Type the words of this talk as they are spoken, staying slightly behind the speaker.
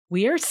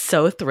We are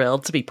so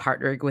thrilled to be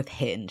partnering with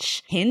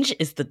Hinge. Hinge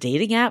is the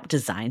dating app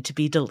designed to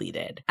be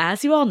deleted.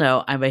 As you all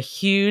know, I'm a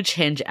huge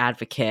Hinge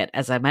advocate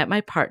as I met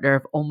my partner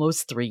of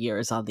almost 3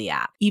 years on the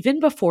app.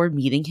 Even before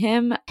meeting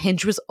him,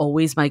 Hinge was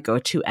always my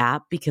go-to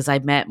app because I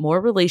met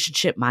more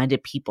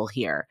relationship-minded people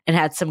here and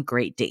had some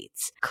great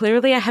dates.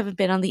 Clearly, I haven't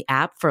been on the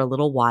app for a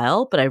little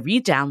while, but I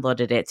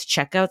re-downloaded it to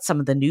check out some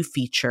of the new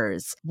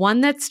features. One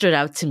that stood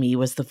out to me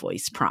was the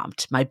voice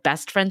prompt, my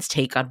best friend's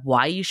take on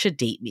why you should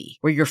date me,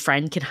 where your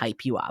friend can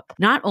hype you up.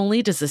 Not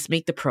only does this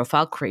make the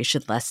profile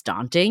creation less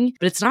daunting,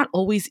 but it's not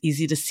always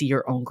easy to see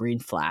your own green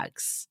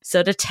flags.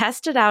 So to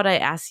test it out, I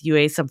asked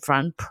Yue some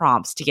fun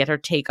prompts to get her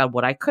take on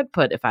what I could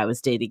put if I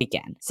was dating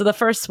again. So the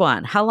first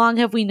one, how long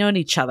have we known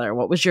each other?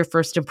 What was your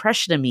first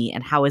impression of me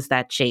and how has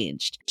that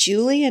changed?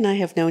 Julie and I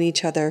have known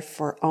each other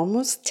for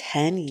almost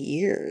 10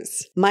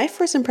 years. My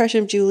first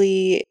impression of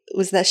Julie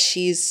was that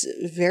she's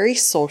very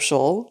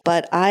social,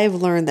 but I've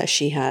learned that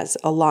she has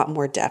a lot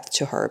more depth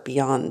to her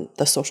beyond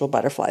the social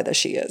butterfly that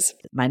she is.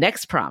 My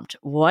next prompt,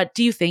 what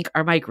do you think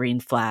are my green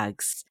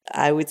flags?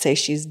 I would say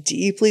she's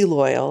deeply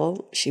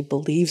loyal. She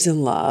believes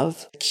in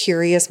love,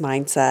 curious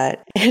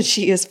mindset, and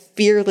she is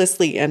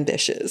fearlessly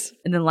ambitious.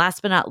 And then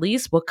last but not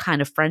least, what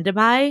kind of friend am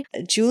I?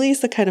 Julie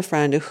is the kind of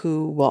friend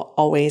who will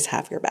always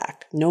have your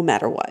back, no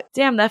matter what.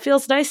 Damn, that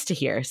feels nice to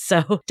hear.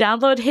 So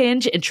download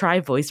Hinge and try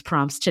voice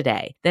prompts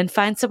today. Then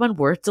find someone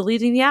worth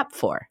deleting the app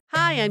for.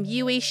 Hi, I'm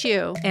Yue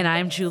Xu. And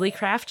I'm Julie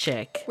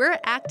Kraftchick. We're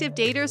active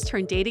daters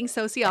turned dating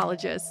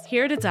sociologists.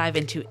 Here to dive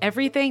into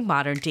everything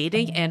modern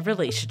dating and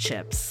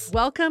relationships.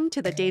 Welcome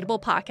to the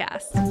Dateable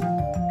Podcast.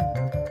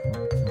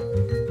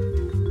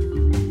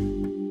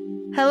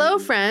 Hello,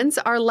 friends.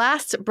 Our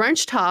last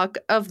brunch talk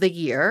of the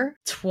year.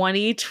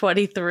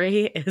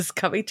 2023 is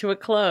coming to a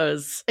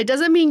close. It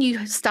doesn't mean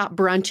you stop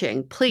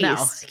brunching.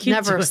 Please,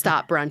 never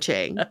stop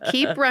brunching.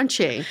 Keep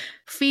brunching.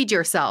 Feed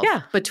yourself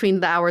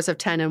between the hours of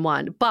 10 and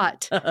 1.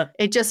 But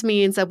it just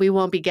means that we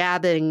won't be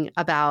gathering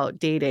about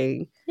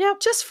dating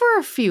just for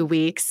a few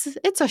weeks.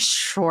 It's a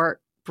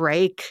short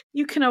break.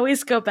 You can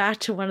always go back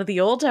to one of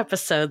the old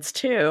episodes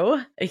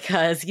too,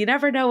 because you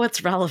never know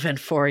what's relevant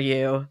for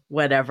you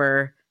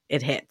whenever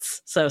it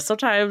hits. So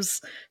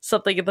sometimes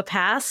something in the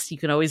past, you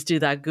can always do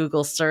that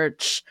Google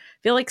search.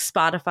 I feel like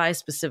Spotify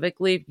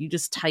specifically, if you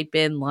just type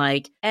in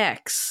like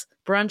X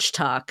brunch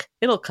talk,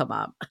 it'll come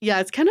up. Yeah,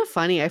 it's kind of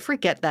funny. I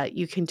forget that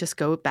you can just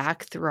go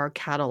back through our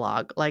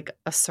catalog like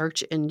a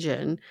search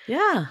engine.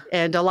 Yeah.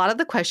 And a lot of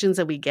the questions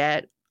that we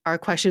get are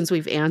questions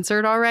we've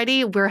answered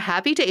already. We're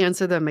happy to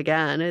answer them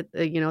again.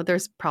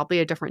 There's probably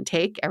a different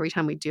take every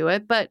time we do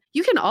it, but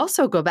you can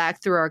also go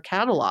back through our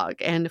catalog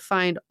and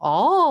find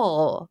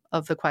all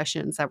of the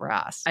questions that were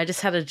asked. I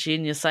just had a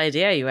genius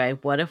idea, Yue.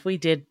 What if we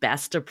did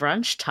best of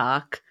brunch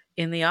talk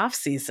in the off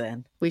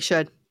season? We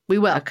should. We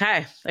will.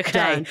 Okay.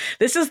 Done.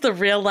 This is the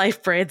real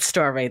life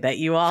brainstorming that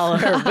you all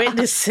are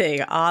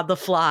witnessing on the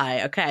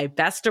fly. Okay.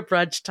 Best of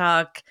brunch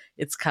talk.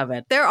 It's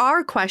coming. There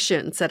are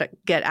questions that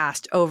get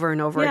asked over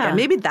and over again.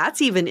 Maybe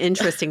that's even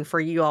interesting for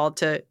you all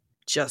to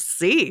just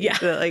see. Yeah.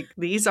 Like,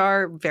 these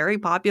are very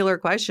popular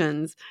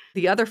questions.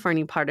 The other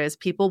funny part is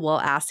people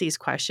will ask these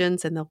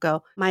questions and they'll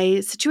go,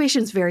 my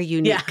situation's very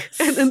unique. Yes.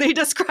 And then they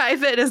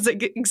describe it as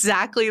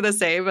exactly the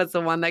same as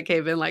the one that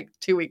came in like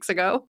 2 weeks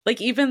ago.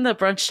 Like even the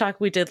brunch talk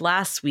we did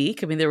last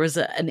week, I mean, there was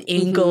an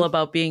angle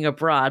about being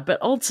abroad,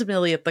 but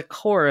ultimately at the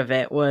core of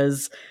it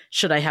was,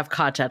 should I have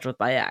contact with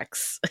my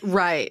ex?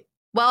 Right.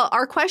 Well,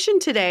 our question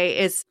today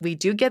is, we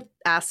do get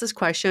asked this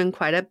question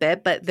quite a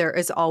bit, but there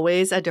is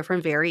always a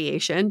different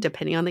variation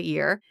depending on the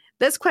year.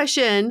 This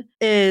question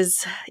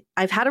is,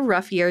 I've had a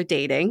rough year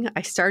dating.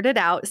 I started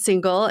out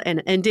single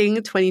and ending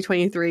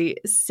 2023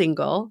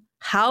 single.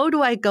 How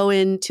do I go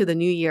into the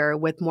new year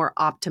with more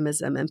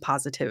optimism and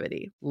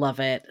positivity? Love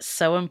it.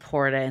 So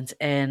important.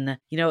 And,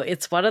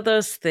 it's one of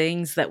those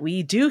things that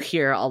we do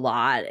hear a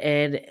lot.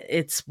 And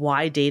it's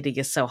why dating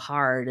is so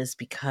hard, is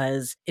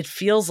because it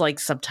feels like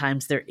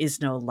sometimes there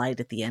is no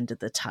light at the end of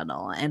the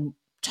tunnel. And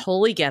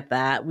totally get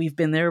that. We've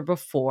been there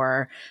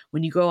before.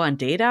 When you go on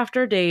date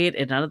after date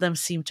and none of them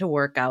seem to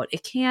work out,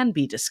 it can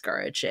be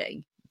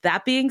discouraging.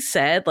 That being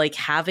said, like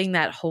having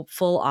that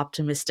hopeful,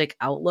 optimistic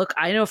outlook,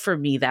 I know for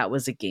me that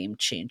was a game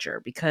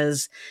changer,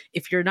 because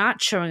if you're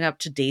not showing up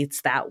to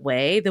dates that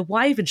way, then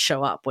why even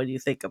show up when you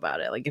think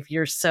about it? Like if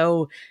you're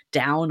so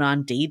down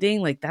on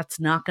dating, like that's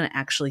not going to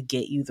actually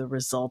get you the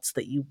results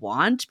that you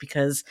want,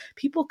 because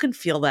people can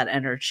feel that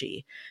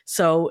energy.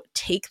 So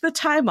take the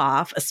time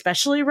off,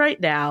 especially right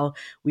now.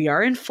 We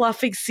are in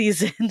fluffing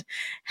season,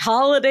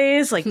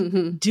 holidays, like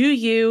do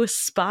you,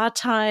 spa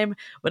time,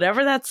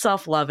 whatever that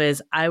self-love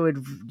is, I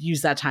would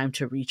use that time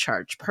to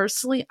recharge.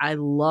 Personally, I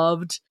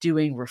loved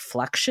doing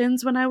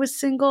reflections when I was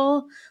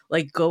single,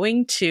 like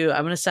going to,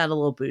 I'm going to sound a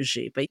little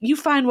bougie, but you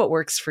find what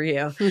works for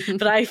you.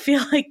 But I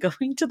feel like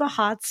going to the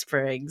hot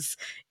springs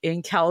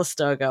in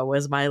Calistoga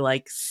was my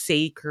like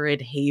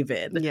sacred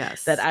haven that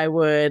Yes. I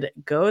would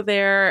go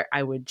there.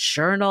 I would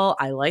journal.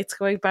 I liked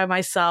going by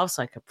myself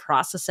so I could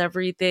process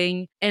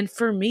everything. And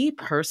for me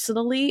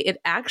personally, it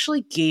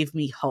actually gave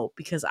me hope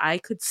because I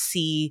could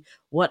see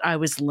what I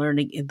was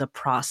learning in the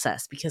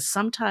process. Because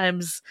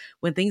sometimes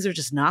when things are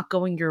just not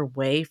going your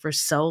way for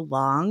so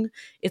long,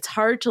 it's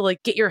hard to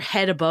like get your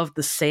head above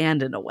the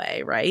sand in a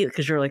way, right?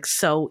 Because you're like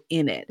so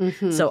in it.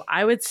 Mhm. So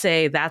I would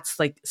say that's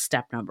like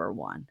step number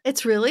one.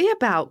 It's really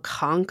about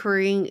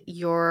conquering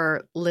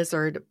your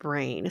lizard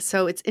brain.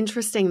 So it's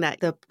interesting that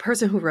the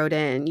person who wrote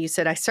in, you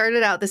said, I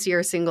started out this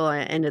year single, I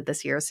ended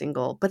this year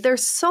single. But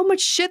there's so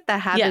much shit that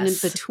happened in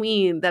Yes.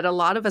 between that a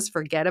lot of us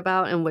forget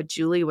about. And what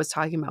Julie was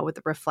talking about with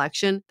the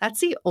reflection,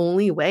 that's the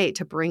only way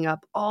to bring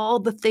up all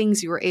the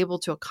things you were able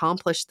to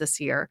accomplish this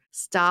year.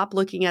 Stop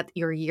looking at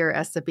your year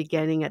as the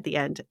beginning at the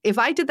end. If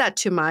I did that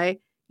to my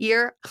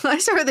year, I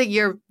started the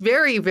year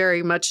very,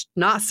 very much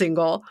not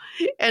single.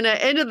 And at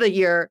the end of the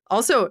year,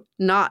 also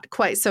not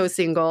quite so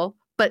single,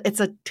 but it's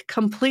a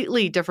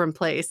completely different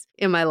place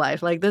in my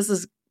life. Like this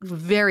is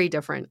very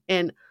different.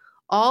 And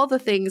all the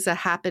things that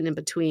happened in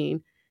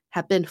between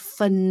have been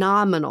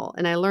phenomenal.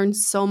 And I learned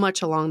so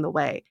much along the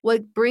way.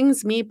 What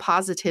brings me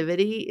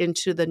positivity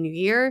into the new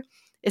year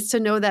is to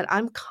know that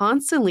I'm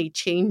constantly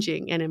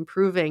changing and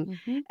improving.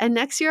 Mm-hmm. And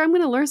next year, I'm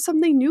going to learn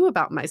something new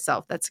about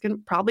myself that's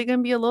probably going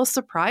to be a little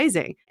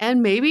surprising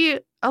and maybe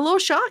a little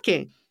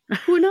shocking.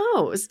 Who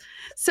knows?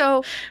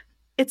 So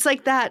it's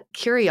like that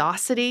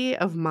curiosity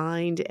of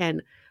mind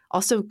and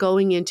also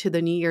going into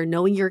the new year,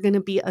 knowing you're going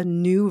to be a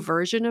new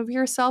version of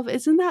yourself.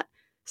 Isn't that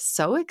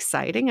so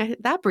exciting?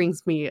 That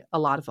brings me a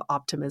lot of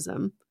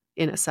optimism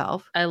in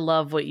itself. I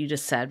love what you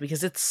just said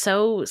because it's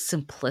so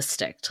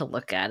simplistic to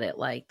look at it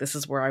like this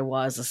is where I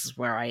was, this is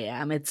where I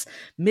am. It's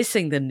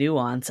missing the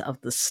nuance of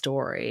the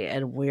story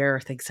and where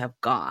things have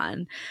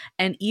gone.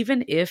 And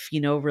even if,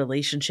 you know,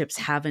 relationships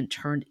haven't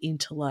turned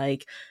into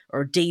like,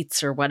 or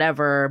dates or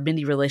whatever,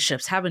 mini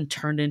relationships haven't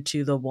turned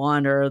into the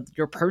one or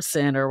your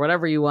person or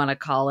whatever you want to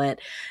call it,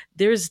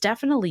 there's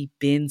definitely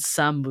been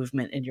some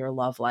movement in your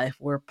love life.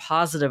 We're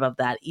positive of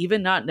that,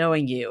 even not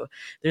knowing you.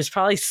 There's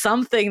probably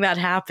something that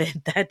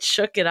happened that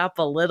shook it up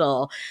a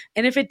little.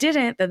 And if it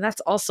didn't, then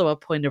that's also a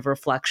point of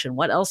reflection.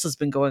 What else has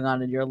been going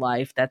on in your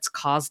life that's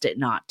caused it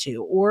not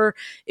to? Or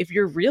if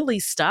you're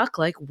really stuck,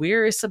 like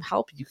where is some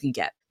help you can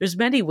get? There's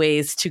many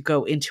ways to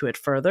go into it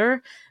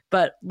further.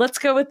 But let's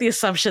go with the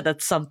assumption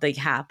that something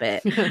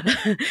happened.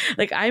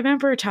 Like I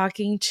remember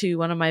talking to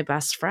one of my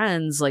best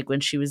friends, like when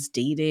she was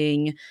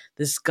dating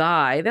this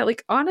guy that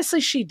like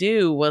honestly she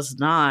knew was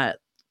not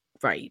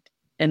right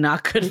and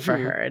not good for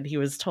her. And he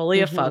was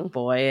totally a fuck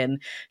boy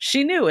and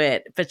she knew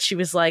it, but she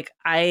was like,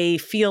 I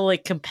feel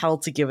like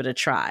compelled to give it a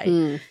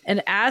try.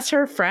 And as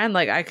her friend,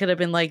 like I could have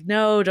been like,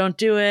 no, don't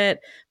do it.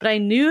 But I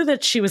knew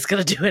that she was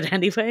going to do it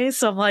anyway.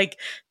 So I'm like,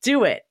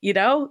 do it, you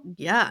know?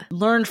 Yeah.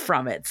 Learn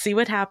from it, see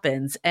what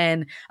happens.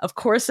 And of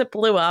course it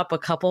blew up a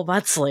couple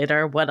months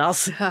later. What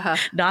else?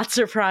 Not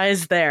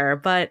surprised there.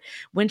 But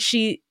when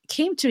she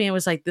came to me and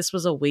was like, this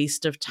was a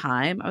waste of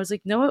time, I was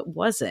like, no, it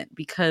wasn't,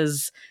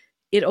 because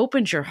it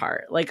opened your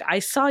heart. Like I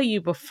saw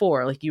you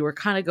before, like you were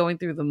kind of going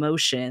through the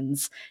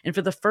motions. And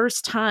for the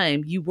first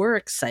time, you were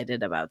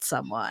excited about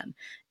someone.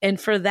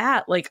 And for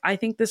that, like, I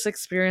think this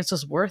experience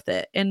was worth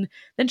it. And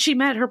then she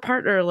met her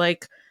partner,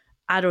 like,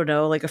 I don't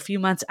know, like a few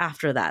months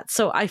after that.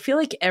 So I feel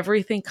like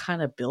everything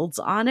kind of builds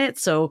on it.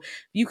 So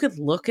you could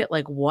look at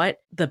like what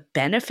the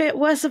benefit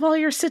was of all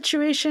your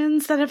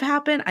situations that have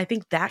happened. I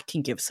think that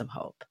can give some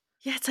hope.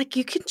 Yeah, it's like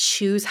you can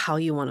choose how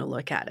you want to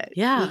look at it.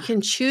 Yeah. You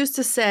can choose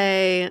to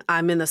say,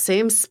 I'm in the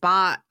same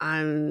spot.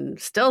 I'm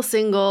still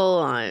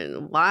single.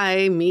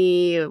 Why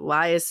me?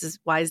 Why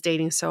is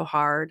dating so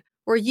hard?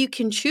 Or you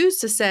can choose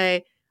to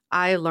say,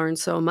 I learned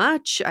so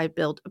much. I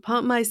built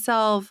upon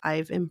myself.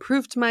 I've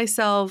improved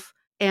myself.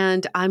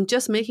 And I'm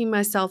just making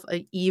myself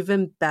an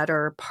even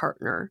better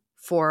partner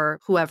for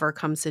whoever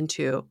comes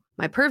into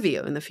my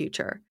purview in the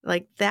future.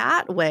 Like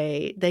that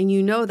way, then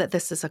you know that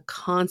this is a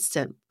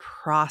constant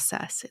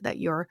process, that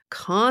you're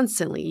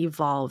constantly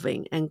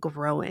evolving and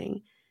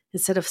growing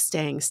instead of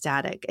staying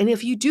static. And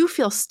if you do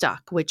feel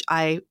stuck, which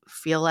I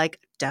feel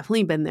like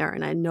definitely been there,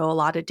 and I know a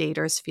lot of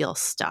daters feel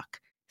stuck,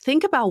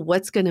 think about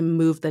what's going to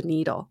move the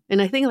needle.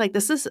 And I think like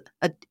this is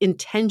an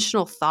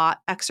intentional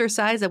thought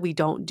exercise that we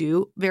don't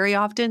do very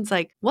often. It's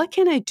like, what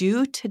can I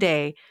do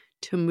today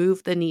to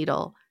move the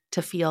needle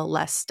to feel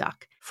less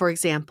stuck? For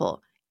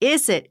example,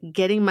 is it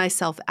getting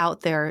myself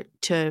out there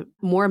to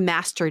more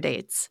master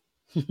dates?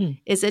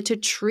 Is it to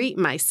treat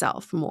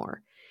myself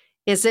more?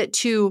 Is it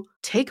to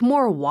take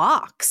more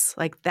walks?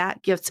 Like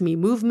that gives me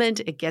movement.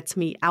 It gets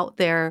me out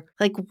there.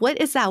 Like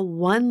what is that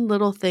one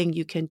little thing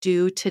you can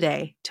do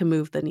today to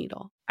move the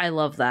needle? I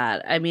love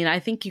that. I mean, I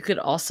think you could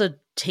also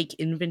take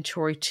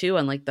inventory too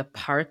on like the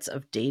parts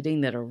of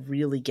dating that are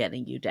really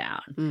getting you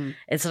down.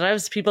 And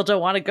sometimes people don't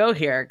want to go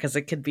here because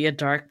it could be a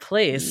dark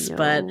place.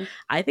 But No.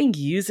 I think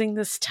using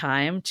this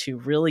time to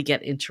really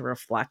get into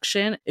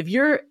reflection, if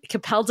you're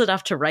compelled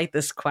enough to write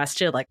this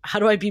question, like, how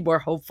do I be more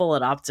hopeful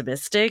and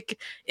optimistic?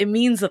 It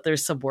means that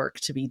there's some work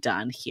to be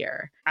done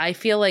here. I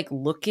feel like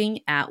looking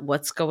at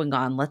what's going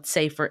on, let's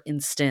say, for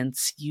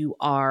instance, you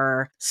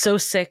are so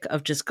sick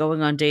of just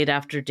going on date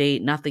after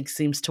date, nothing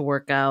seems to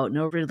work out,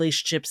 no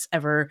relationships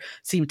ever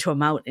seem to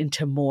amount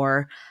into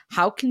more.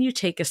 How can you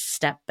take a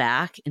step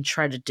back and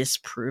try to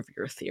disprove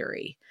your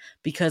theory?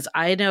 Because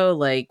I know,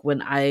 like,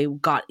 when I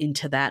got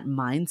into that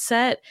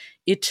mindset,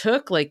 it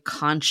took like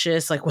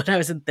conscious, like when I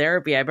was in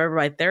therapy, I remember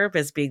my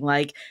therapist being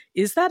like,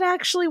 is that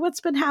actually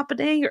what's been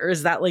happening? Or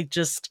is that like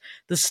just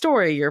the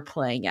story you're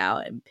playing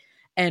out?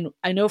 And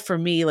I know for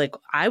me, like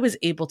I was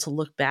able to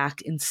look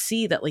back and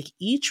see that like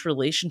each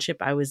relationship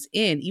I was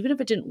in, even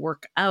if it didn't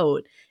work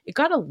out, it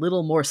got a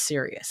little more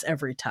serious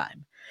every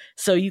time.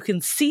 So you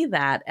can see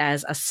that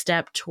as a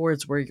step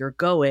towards where you're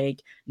going,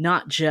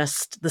 not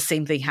just the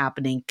same thing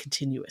happening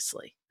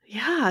continuously.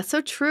 Yeah,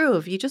 so true.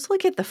 If you just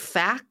look at the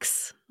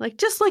facts, like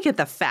just look at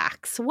the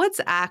facts, what's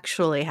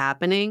actually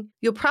happening,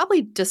 you'll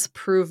probably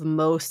disprove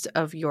most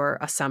of your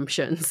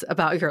assumptions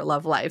about your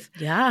love life.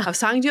 Yeah. I was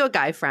talking to a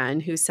guy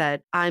friend who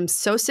said, I'm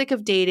so sick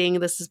of dating.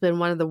 This has been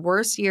one of the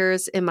worst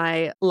years in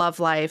my love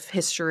life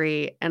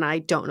history, and I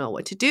don't know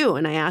what to do.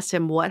 And I asked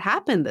him, what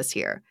happened this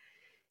year?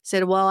 He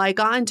said, well, I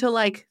got into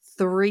like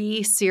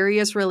 3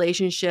 serious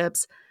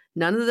relationships.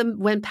 None of them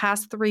went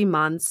past 3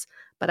 months,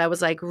 but I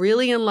was like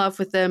really in love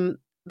with them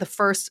the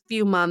first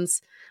few months.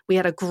 We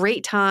had a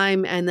great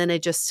time, and then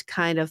it just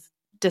kind of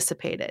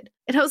dissipated.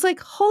 And I was like,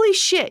 holy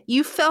shit,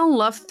 you fell in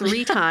love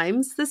 3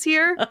 times this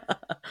year?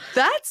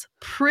 That's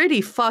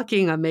pretty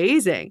fucking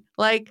amazing.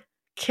 Like,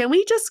 can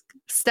we just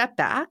step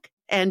back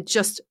and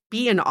just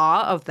be in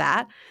awe of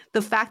that?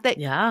 The fact that,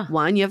 Yeah.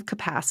 1, you have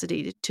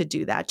capacity to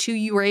do that. 2,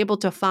 you were able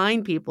to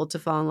find people to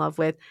fall in love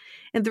with.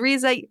 And 3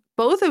 is that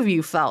both of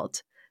you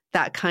felt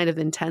that kind of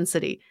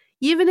intensity.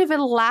 Even if it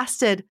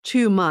lasted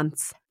 2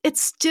 months, it's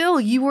still,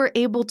 you were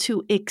able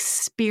to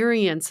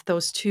experience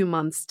those 2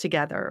 months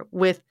together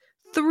with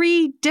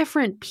 3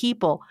 different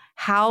people.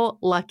 How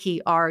lucky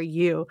are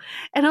you?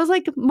 And I was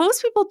like,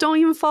 most people don't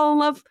even fall in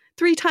love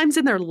 3 times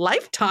in their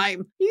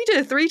lifetime. You did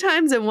it 3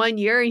 times in 1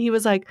 year. And he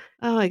was like,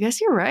 oh, I guess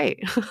you're right.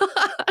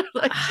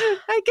 Like,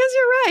 I guess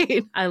you're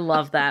right. I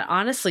love that.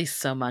 Honestly,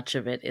 so much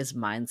of it is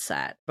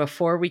mindset.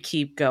 Before we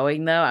keep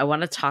going, though, I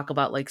want to talk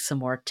about like some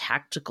more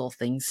tactical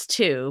things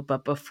too.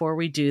 But before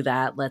we do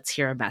that, let's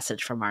hear a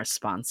message from our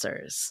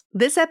sponsors.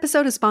 This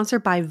episode is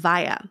sponsored by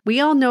Via.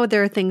 We all know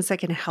there are things that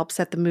can help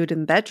set the mood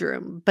in the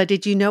bedroom, but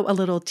did you know a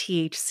little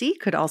THC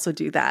could also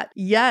do that?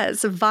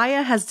 Yes,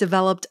 Via has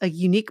developed a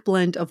unique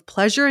blend of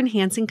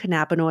pleasure-enhancing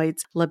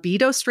cannabinoids,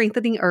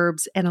 libido-strengthening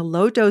herbs, and a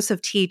low dose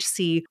of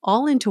THC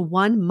all into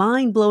one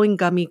mind-blowing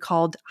gummy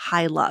called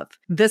High Love.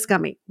 This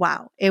gummy,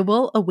 wow, it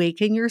will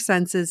awaken your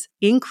senses,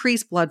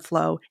 increase blood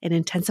flow, and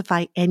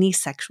intensify any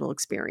sexual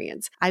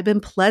experience. I've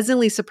been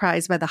pleasantly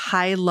surprised by the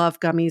High Love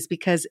gummies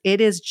because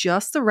it is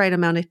just the right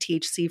amount of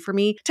THC for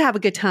me to have a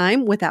good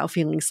time without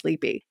feeling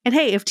sleepy. And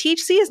hey, if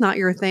THC is not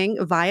your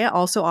thing, Via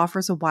also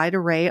offers a wide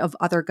array of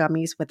other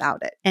gummies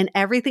without it. And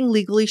everything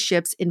legally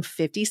ships in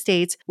 50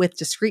 states with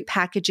discreet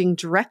packaging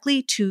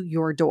directly to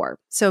your door.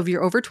 So if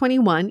you're over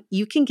 21,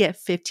 you can get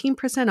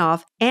 15%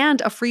 off and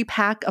a free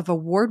pack of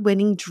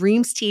award-winning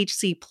Dreams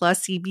THC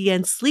plus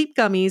CBN sleep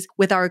gummies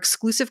with our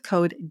exclusive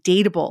code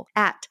DATEABLE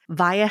at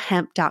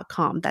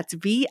viahemp.com. That's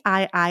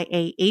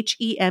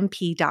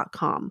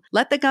VIIAHEMP.com.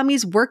 Let the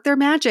gummies work their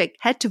magic.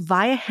 Head to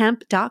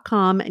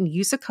viahemp.com and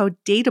use the code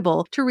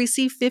DATEABLE to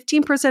receive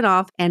 15%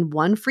 off and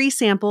 1 free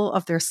sample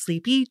of their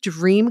Sleepy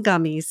Dream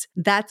gummies.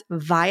 That's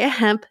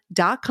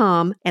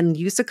viahemp.com and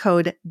use the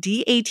code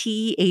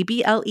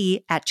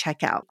DATEABLE at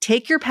checkout.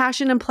 Take your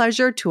passion and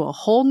pleasure to a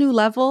whole new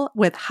level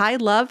with High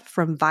Love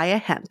from Via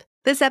Hemp.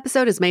 This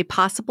episode is made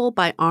possible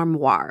by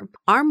Armoire.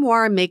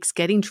 Armoire makes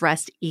getting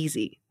dressed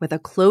easy. With a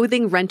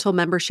clothing rental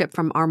membership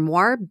from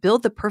Armoire,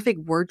 build the perfect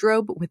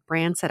wardrobe with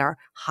brands that are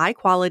high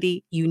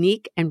quality,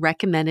 unique, and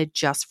recommended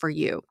just for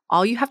you.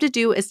 All you have to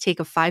do is take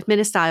a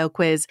 5-minute style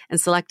quiz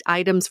and select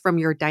items from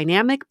your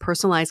dynamic,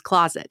 personalized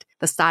closet.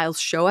 The styles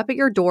show up at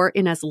your door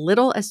in as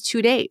little as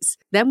 2 days.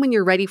 Then when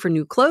you're ready for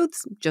new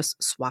clothes,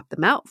 just swap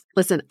them out.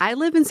 Listen, I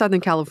live in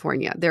Southern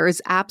California. There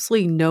is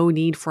absolutely no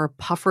need for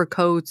puffer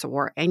coats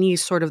or any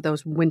sort of those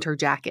winter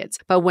jackets.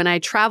 But when I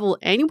travel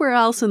anywhere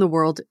else in the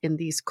world in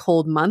these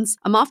cold months,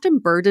 I'm often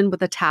burdened with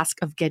the task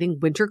of getting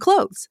winter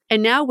clothes.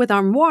 And now with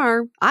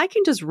Armoire, I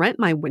can just rent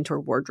my winter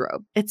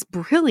wardrobe. It's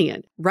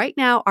brilliant. Right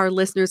now, our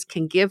listeners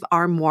can give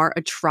Armoire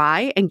a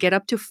try and get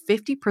up to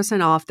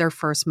 50% off their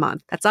first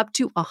month. That's up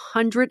to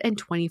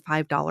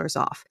 $125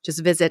 off.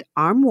 Just visit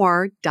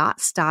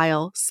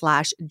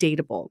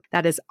armoire.style/dateable.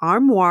 That is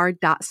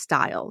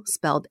armoire.style,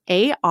 spelled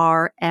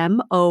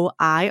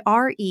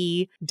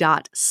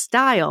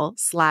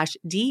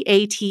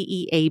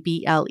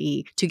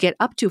ARMOIRE.style/DATEABLE to get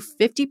up to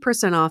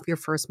 50% off your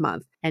first first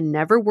month and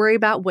never worry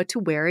about what to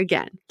wear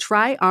again.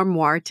 Try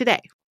Armoire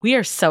today. We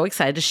are so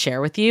excited to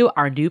share with you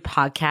our new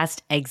podcast,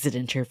 Exit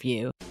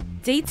Interview.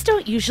 Dates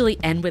don't usually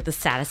end with a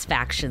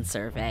satisfaction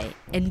survey,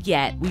 and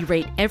yet we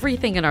rate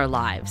everything in our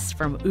lives,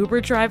 from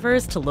Uber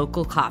drivers to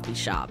local coffee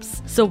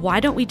shops. So why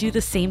don't we do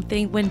the same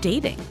thing when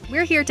dating?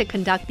 We're here to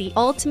conduct the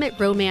ultimate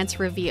romance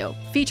review,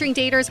 featuring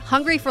daters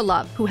hungry for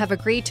love who have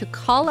agreed to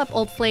call up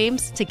old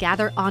flames to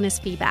gather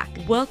honest feedback.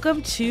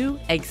 Welcome to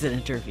Exit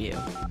Interview.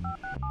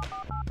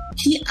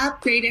 He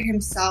upgraded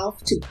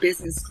himself to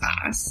business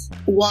class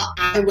while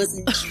I was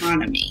in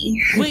economy.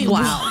 Wait,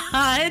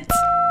 what?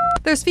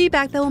 There's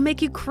feedback that will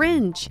make you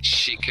cringe.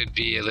 She could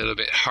be a little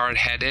bit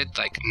hard-headed,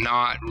 like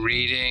not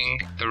reading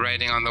the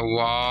writing on the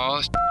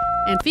wall.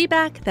 And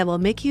feedback that will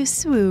make you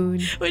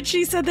swoon. When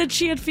she said that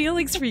she had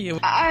feelings for you.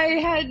 I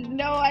had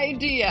no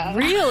idea.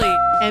 Really?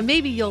 And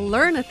maybe you'll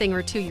learn a thing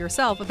or two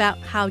yourself about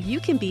how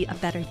you can be a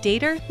better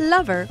dater,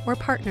 lover, or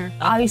partner.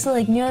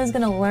 Obviously, knew I was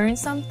going to learn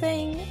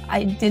something.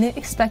 I didn't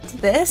expect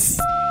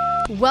this.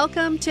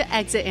 Welcome to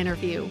Exit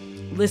Interview.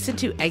 Listen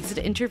to Exit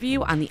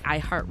Interview on the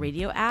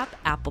iHeartRadio app,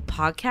 Apple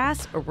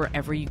Podcasts, or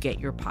wherever you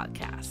get your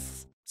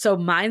podcasts. So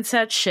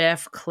mindset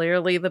shift,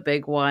 clearly the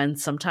big one,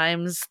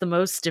 sometimes the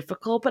most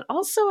difficult, but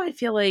also I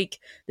feel like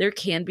there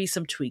can be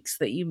some tweaks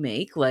that you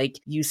make. Like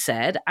you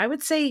said, I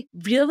would say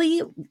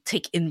really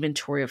take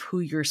inventory of who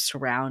you're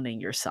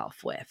surrounding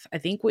yourself with. I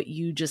think what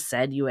you just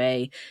said,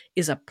 Yue,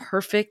 is a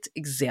perfect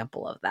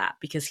example of that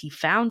because he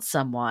found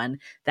someone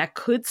that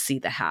could see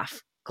the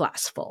half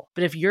glass full.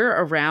 But if you're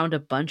around a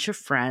bunch of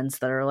friends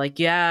that are like,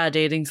 yeah,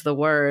 dating's the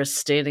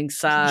worst, dating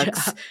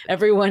sucks,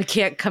 everyone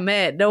can't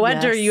commit. No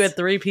wonder you had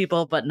 3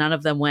 people, but none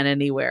of them went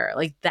anywhere.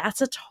 Like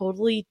that's a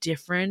totally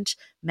different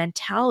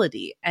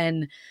mentality.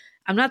 And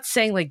I'm not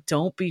saying like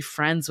don't be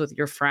friends with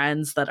your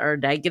friends that are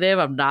negative.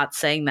 I'm not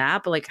saying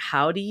that, but like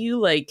how do you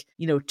like,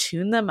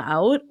 tune them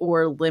out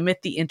or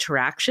limit the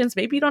interactions?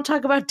 Maybe you don't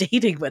talk about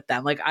dating with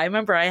them. Like I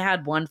remember I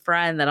had one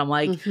friend that I'm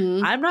like,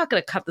 I'm not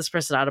going to cut this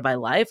person out of my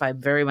life. I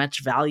very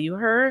much value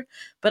her,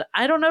 but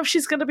I don't know if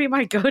she's going to be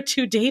my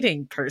go-to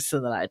dating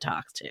person that I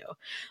talk to.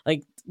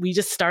 Like we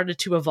just started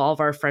to evolve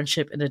our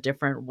friendship in a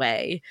different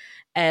way.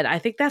 And I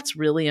think that's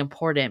really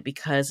important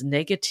because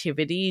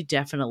negativity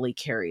definitely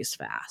carries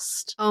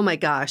fast. Oh my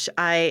gosh.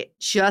 I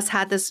just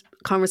had this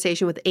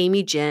conversation with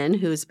Amy Jin,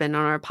 who's been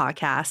on our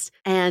podcast.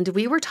 And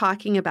we were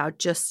talking about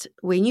just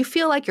when you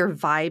feel like you're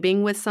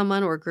vibing with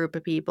someone or a group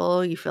of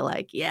people, you feel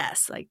like,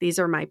 yes, like these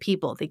are my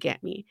people, they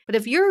get me. But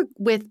if you're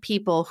with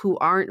people who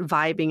aren't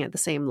vibing at the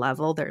same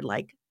level, they're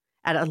like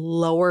at a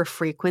lower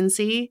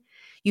frequency,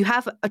 you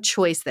have a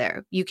choice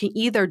there. You can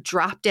either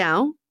drop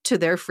down to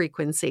their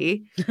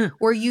frequency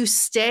or you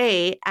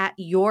stay at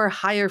your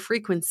higher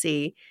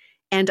frequency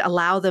and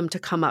allow them to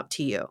come up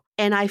to you.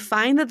 And I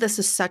find that this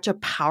is such a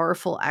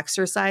powerful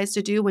exercise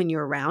to do when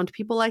you're around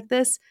people like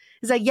this.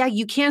 Is that, yeah,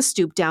 you can't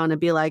stoop down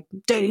and be like,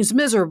 dating's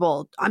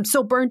miserable. I'm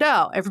so burned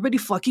out. Everybody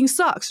fucking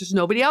sucks. There's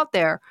nobody out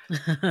there.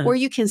 Or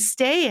you can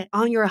stay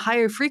on your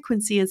higher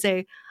frequency and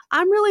say,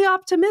 I'm really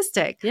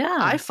optimistic. Yeah.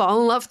 I fall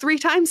in love 3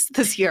 times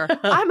this year.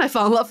 I might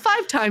fall in love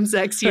 5 times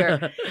next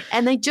year.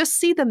 And they just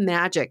see the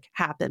magic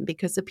happen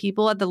because the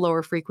people at the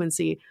lower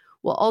frequency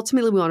will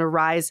ultimately want to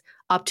rise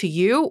up to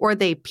you or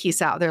they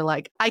peace out. They're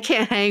like, I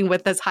can't hang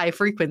with this high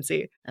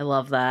frequency. I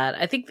love that.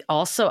 I think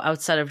also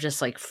outside of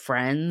just like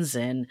friends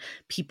and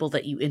people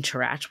that you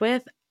interact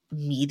with,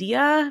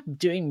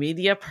 doing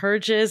media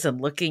purges and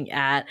looking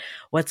at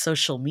what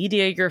social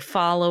media you're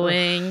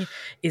following.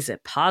 Is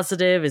it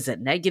positive? Is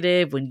it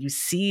negative? When you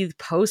see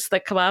posts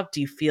that come up, do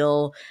you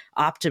feel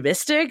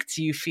optimistic?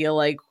 Do you feel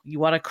like you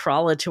want to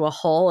crawl into a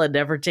hole and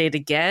never date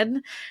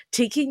again?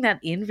 Taking that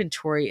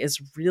inventory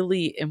is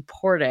really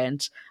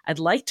important. I'd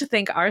like to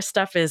think our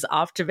stuff is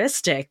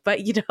optimistic,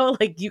 but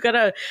you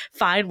gotta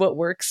find what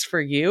works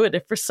for you. And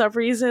if for some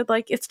reason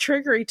like it's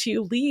triggering to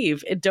you,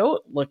 leave and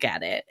don't look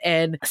at it.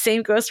 And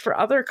same goes for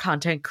other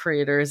content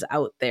creators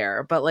out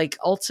there. But like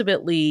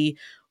ultimately,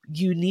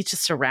 you need to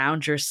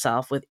surround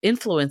yourself with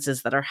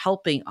influences that are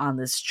helping on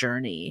this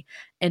journey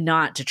and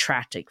not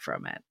detracting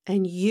from it.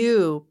 And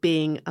you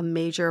being a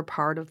major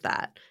part of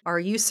that. Are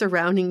you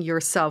surrounding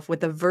yourself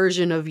with a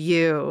version of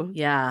you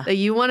that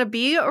you want to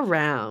be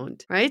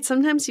around, right?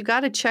 Sometimes you got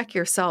to check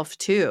yourself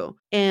too.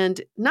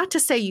 And not to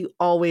say you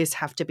always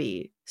have to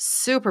be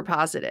super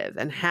positive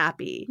and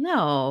happy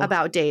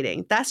about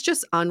dating. That's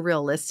just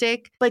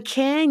unrealistic. But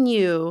can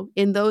you,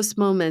 in those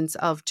moments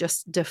of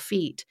just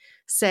defeat,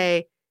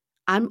 say,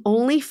 I'm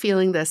only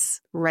feeling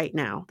this right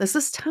now. This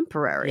is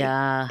temporary.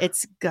 Yeah.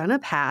 It's gonna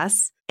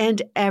pass.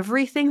 And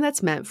everything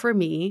that's meant for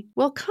me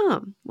will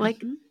come.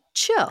 Like,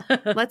 chill.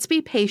 Let's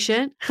be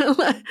patient.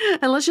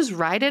 And let's just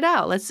ride it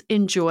out. Let's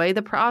enjoy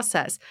the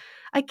process.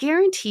 I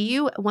guarantee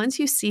you, once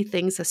you see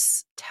things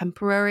as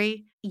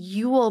temporary,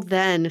 you will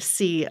then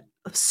see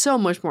so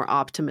much more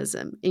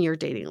optimism in your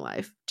dating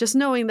life. Just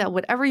knowing that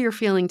whatever you're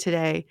feeling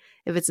today,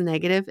 if it's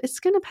negative, it's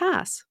going to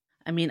pass.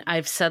 I mean,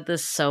 I've said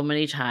this so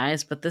many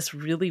times, but this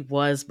really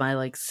was my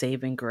like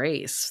saving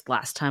grace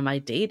last time I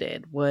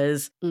dated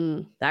was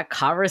that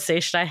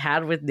conversation I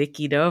had with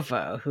Nikki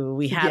Novo, who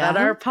we had on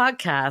our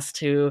podcast,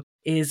 who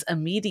is a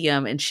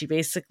medium. And she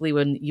basically,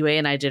 when Yue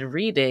and I did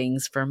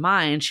readings for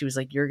mine, she was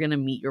like, you're going to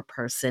meet your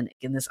person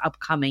in this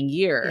upcoming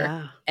year.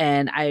 Yeah.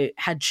 And I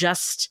had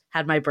just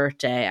had my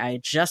birthday. I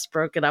had just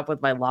broken up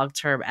with my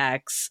long-term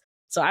ex.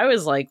 So I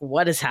was like,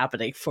 what is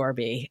happening for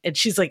me? And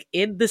she's like,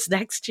 in this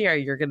next year,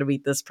 you're going to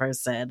meet this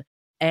person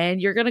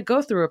and you're going to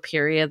go through a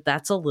period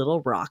that's a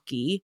little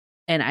rocky.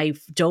 And I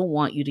don't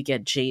want you to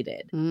get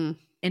jaded.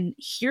 And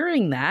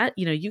hearing that,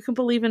 you know, you can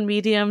believe in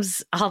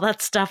mediums, all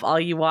that stuff, all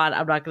you want.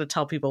 I'm not going to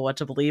tell people what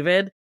to believe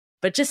in.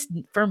 But just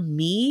for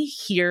me,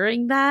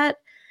 hearing that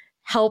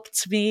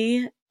helped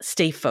me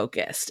stay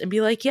focused and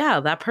be like,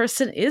 yeah, that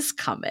person is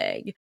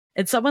coming.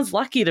 And someone's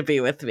lucky to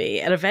be with me.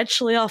 And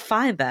eventually I'll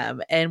find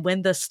them. And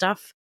when the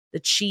stuff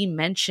that she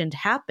mentioned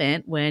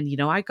happened, when, you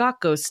know, I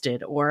got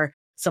ghosted or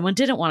someone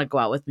didn't want to go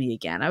out with me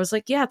again, I was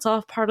like, yeah, it's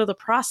all part of the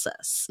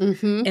process.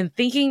 And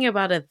thinking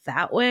about it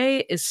that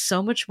way is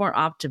so much more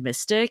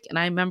optimistic. And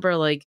I remember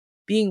like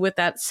being with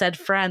that said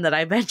friend that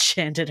I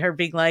mentioned and her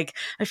being like,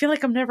 I feel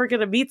like I'm never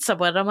going to meet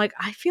someone. I'm like,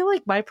 I feel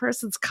like my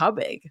person's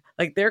coming.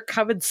 Like they're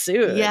coming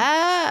soon.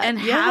 Yeah. And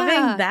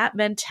having that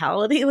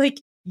mentality,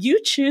 like,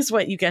 you choose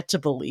what you get to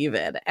believe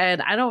in.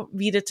 And I don't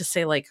mean it to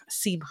say like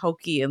seem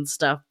hokey and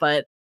stuff,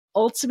 but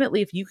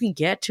ultimately, if you can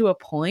get to a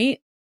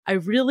point, I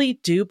really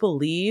do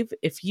believe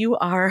if you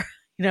are,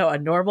 you know, a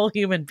normal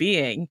human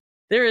being,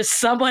 there is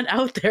someone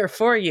out there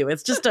for you.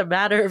 It's just a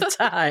matter of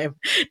time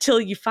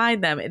till you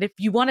find them. And if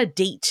you want to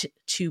date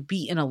to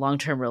be in a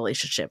long-term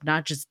relationship,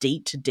 not just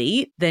date to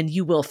date, then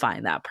you will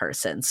find that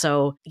person.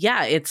 So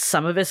yeah, it's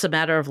some of it's a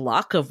matter of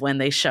luck of when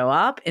they show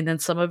up. And then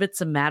some of it's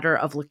a matter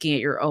of looking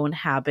at your own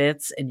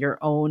habits and your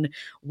own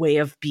way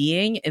of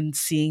being and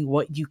seeing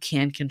what you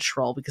can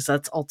control, because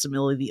that's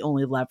ultimately the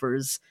only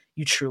levers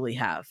you truly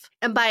have.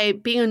 And by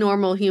being a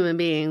normal human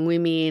being, we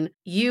mean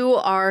you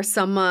are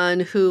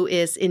someone who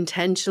is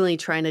intentionally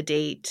trying to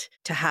date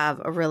to have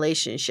a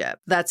relationship.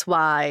 That's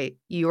why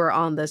you are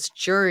on this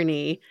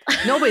journey.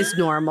 Nobody's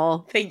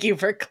normal. Thank you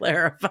for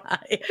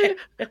clarifying.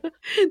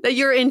 That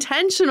you're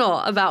intentional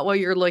about what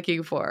you're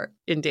looking for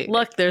in dating.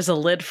 Look, there's a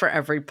lid for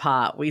every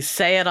pot. We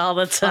say it all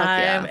the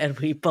time and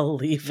we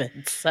believe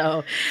it.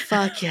 So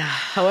fuck yeah.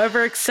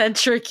 However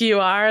eccentric you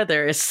are,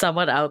 there is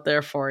someone out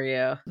there for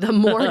you. The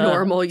more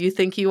normal you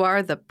think you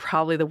are,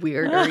 probably the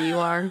weirder you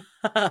are.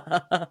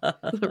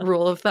 The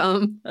rule of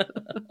thumb.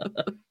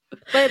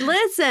 But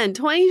listen,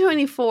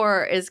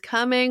 2024 is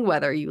coming,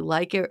 whether you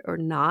like it or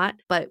not.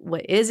 But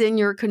what is in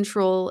your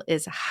control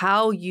is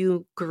how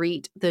you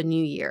greet the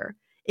new year.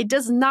 It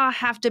does not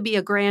have to be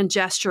a grand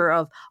gesture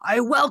of,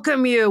 I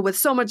welcome you with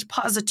so much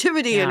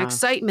positivity and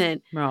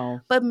excitement.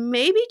 No. But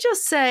maybe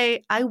just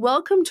say, I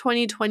welcome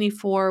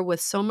 2024 with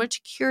so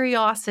much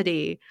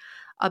curiosity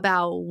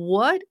about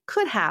what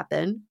could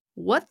happen,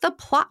 what the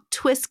plot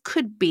twist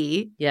could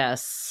be.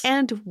 Yes.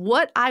 And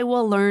what I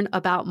will learn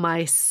about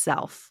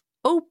myself.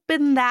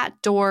 Open that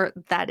door.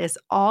 That is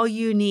all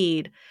you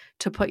need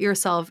to put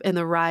yourself in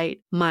the right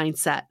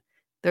mindset.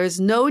 There's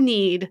no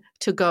need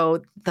to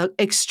go the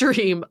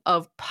extreme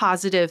of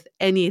positive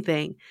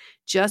anything.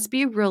 Just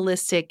be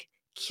realistic,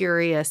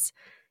 curious,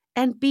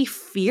 and be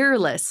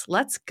fearless.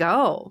 Let's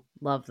go.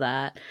 Love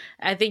that.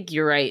 I think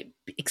you're right.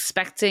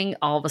 Expecting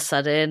all of a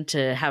sudden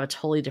to have a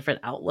totally different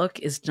outlook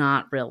is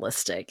not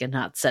realistic and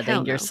not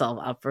setting yourself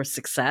up for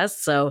success.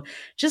 So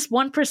just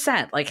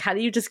 1%, like how do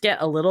you just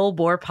get a little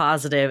more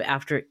positive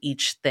after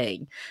each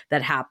thing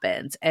that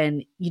happens?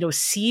 And, you know,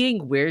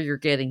 seeing where you're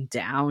getting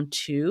down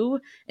to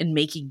and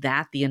making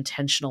that the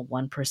intentional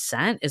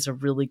 1% is a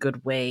really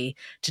good way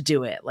to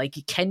do it. Like,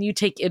 can you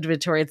take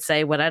inventory and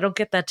say, when I don't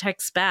get that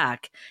text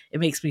back, it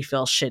makes me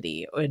feel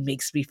shitty or it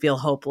makes me feel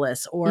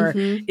hopeless? Or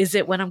is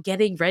it when I'm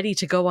getting ready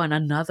to go on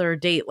another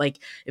date?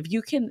 Like, if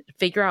you can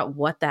figure out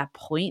what that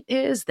point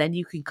is, then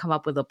you can come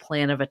up with a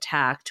plan of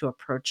attack to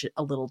approach it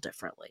a little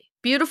differently.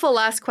 Beautiful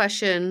last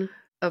question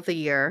of the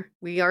year.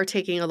 We are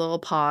taking a little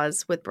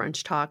pause with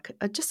Brunch Talk.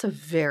 Just a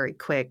very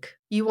quick,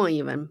 you won't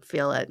even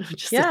feel it,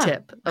 just a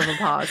tip of a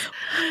pause.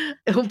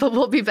 But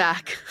we'll be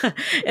back.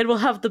 And we'll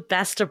have the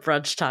best of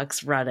Brunch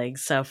Talks running.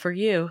 So for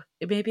you,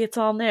 maybe it's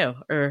all new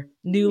or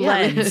new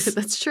lens.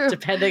 That's true.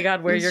 Depending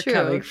on where you're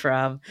coming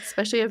from.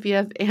 Especially if you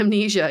have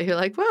amnesia. You're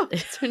like, whoa,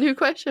 it's a new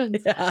question.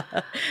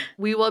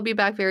 We will be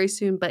back very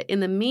soon. But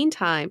in the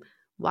meantime,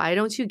 why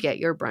don't you get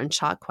your Brunch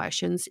Talk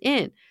questions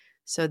in?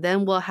 So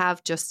then we'll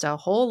have just a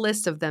whole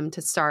list of them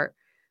to start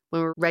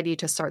when we're ready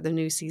to start the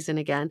new season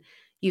again.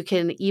 You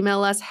can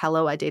email us,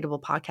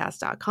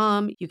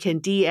 hello@dateablepodcast.com. You can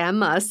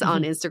DM us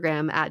on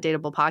Instagram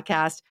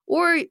 @dateablepodcast.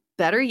 Or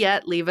better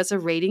yet, leave us a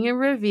rating and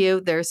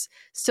review. There's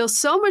still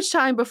so much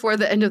time before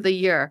the end of the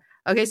year.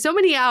 Okay, so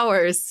many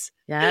hours.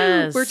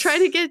 Yes. We're trying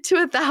to get to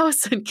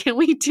 1,000. Can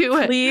we do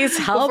it? Please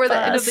help before the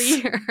us. end of the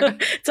year?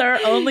 It's our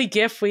only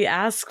gift we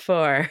ask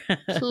for.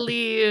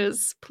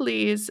 Please,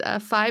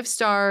 5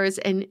 stars.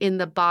 And in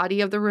the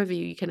body of the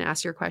review, you can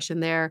ask your question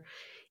there.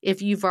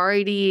 If you've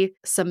already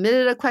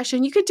submitted a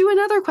question, you could do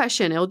another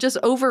question. It'll just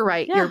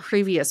overwrite your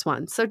previous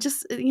one. So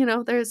just,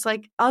 there's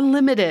like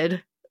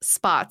unlimited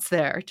spots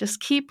there. Just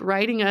keep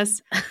writing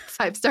us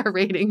 5-star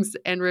ratings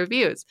and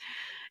reviews.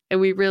 And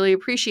we really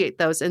appreciate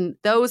those. And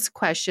those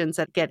questions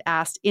that get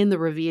asked in the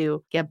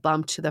review get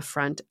bumped to the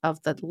front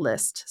of the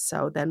list.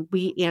 So then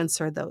we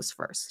answer those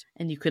first.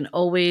 And you can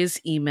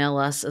always email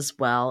us as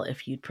well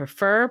if you'd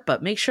prefer,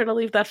 but make sure to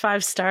leave that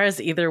 5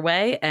 stars either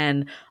way.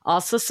 And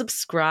also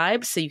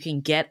subscribe so you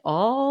can get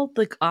all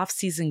the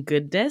off-season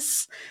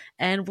goodness.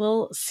 And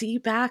we'll see you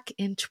back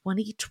in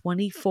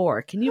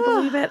 2024. Can you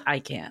believe it? I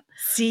can't.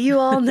 See you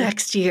all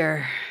next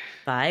year.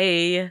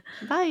 Bye.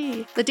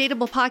 Bye. The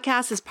Dateable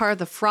Podcast is part of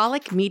the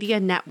Frolic Media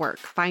Network.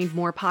 Find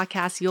more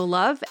podcasts you'll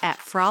love at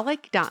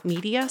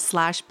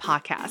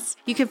frolic.media/podcasts.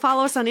 You can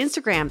follow us on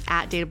Instagram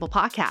at Dateable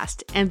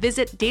Podcast and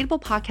visit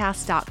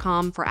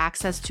dateablepodcast.com for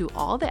access to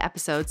all the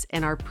episodes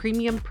and our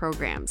premium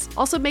programs.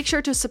 Also, make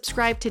sure to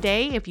subscribe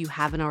today if you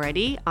haven't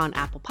already on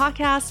Apple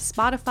Podcasts,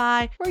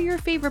 Spotify, or your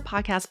favorite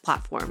podcast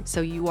platform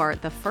so you are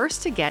the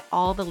first to get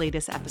all the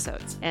latest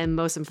episodes. And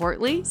most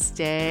importantly,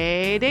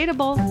 stay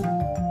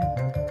dateable.